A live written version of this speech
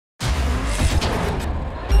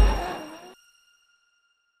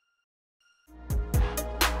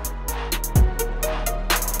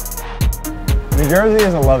New Jersey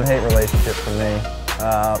is a love-hate relationship for me.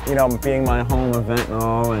 You know, being my home event and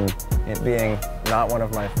all, and it being not one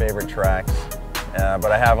of my favorite tracks.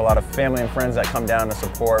 But I have a lot of family and friends that come down to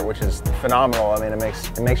support, which is phenomenal. I mean,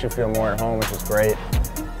 it makes you feel more at home, which is great.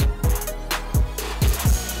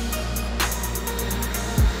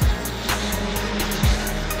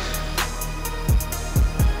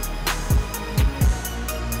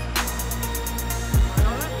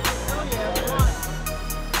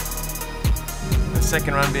 The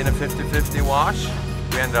second run being a 50-50 wash,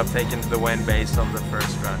 we ended up taking the win based on the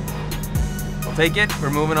first run. We'll take it, we're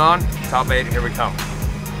moving on. Top 8, here we come.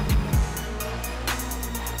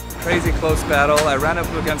 Crazy close battle. I ran up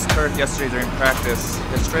against Tuerck yesterday during practice.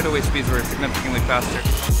 His straightaway speeds were significantly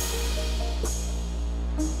faster.